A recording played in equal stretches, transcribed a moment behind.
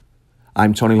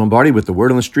I'm Tony Lombardi with the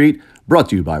Word on the Street, brought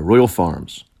to you by Royal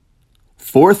Farms.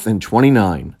 4th and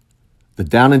 29. The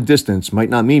down and distance might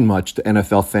not mean much to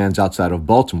NFL fans outside of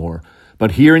Baltimore,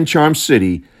 but here in Charm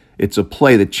City, it's a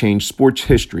play that changed sports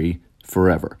history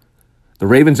forever. The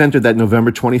Ravens entered that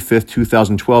November 25th,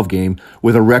 2012 game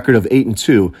with a record of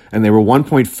 8-2, and they were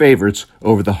 1-point favorites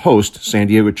over the host San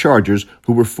Diego Chargers,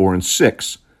 who were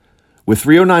 4-6. With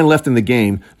 3:09 left in the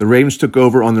game, the Ravens took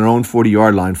over on their own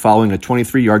 40-yard line following a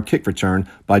 23-yard kick return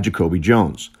by Jacoby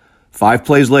Jones. 5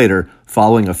 plays later,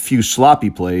 following a few sloppy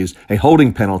plays, a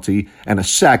holding penalty, and a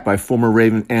sack by former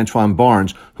Raven Antoine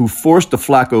Barnes, who forced a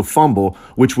Flacco fumble,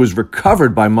 which was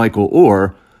recovered by Michael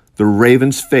Orr, the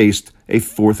Ravens faced a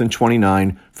 4th and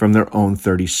 29 from their own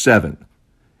 37.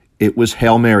 It was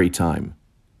Hail Mary time.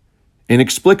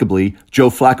 Inexplicably, Joe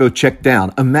Flacco checked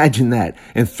down, imagine that,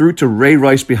 and threw to Ray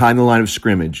Rice behind the line of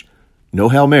scrimmage. No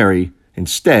Hail Mary.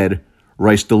 Instead,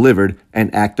 Rice delivered an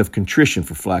act of contrition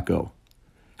for Flacco.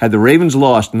 Had the Ravens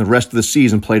lost and the rest of the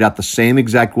season played out the same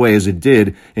exact way as it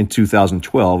did in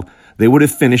 2012, they would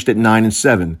have finished at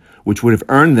 9-7, which would have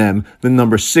earned them the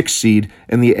number 6 seed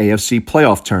in the AFC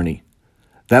playoff tourney.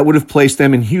 That would have placed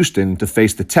them in Houston to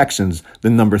face the Texans, the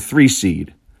number 3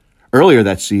 seed. Earlier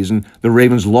that season, the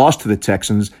Ravens lost to the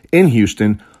Texans in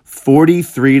Houston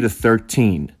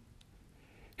 43-13.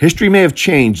 History may have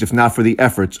changed if not for the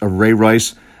efforts of Ray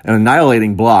Rice, an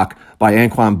annihilating block by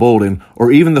Anquan Boldin,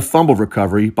 or even the fumble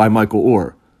recovery by Michael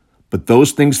Orr. But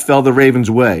those things fell the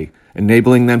Ravens' way,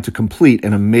 enabling them to complete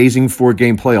an amazing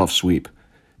 4-game playoff sweep.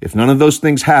 If none of those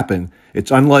things happen,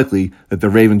 it's unlikely that the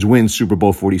Ravens win Super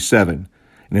Bowl 47.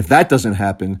 And if that doesn't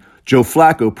happen, Joe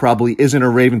Flacco probably isn't a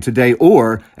Raven today,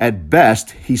 or, at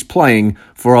best, he's playing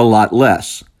for a lot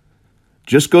less.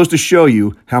 Just goes to show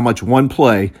you how much one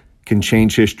play can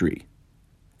change history.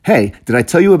 Hey, did I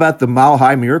tell you about the Mile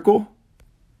High Miracle?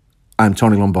 I'm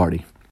Tony Lombardi.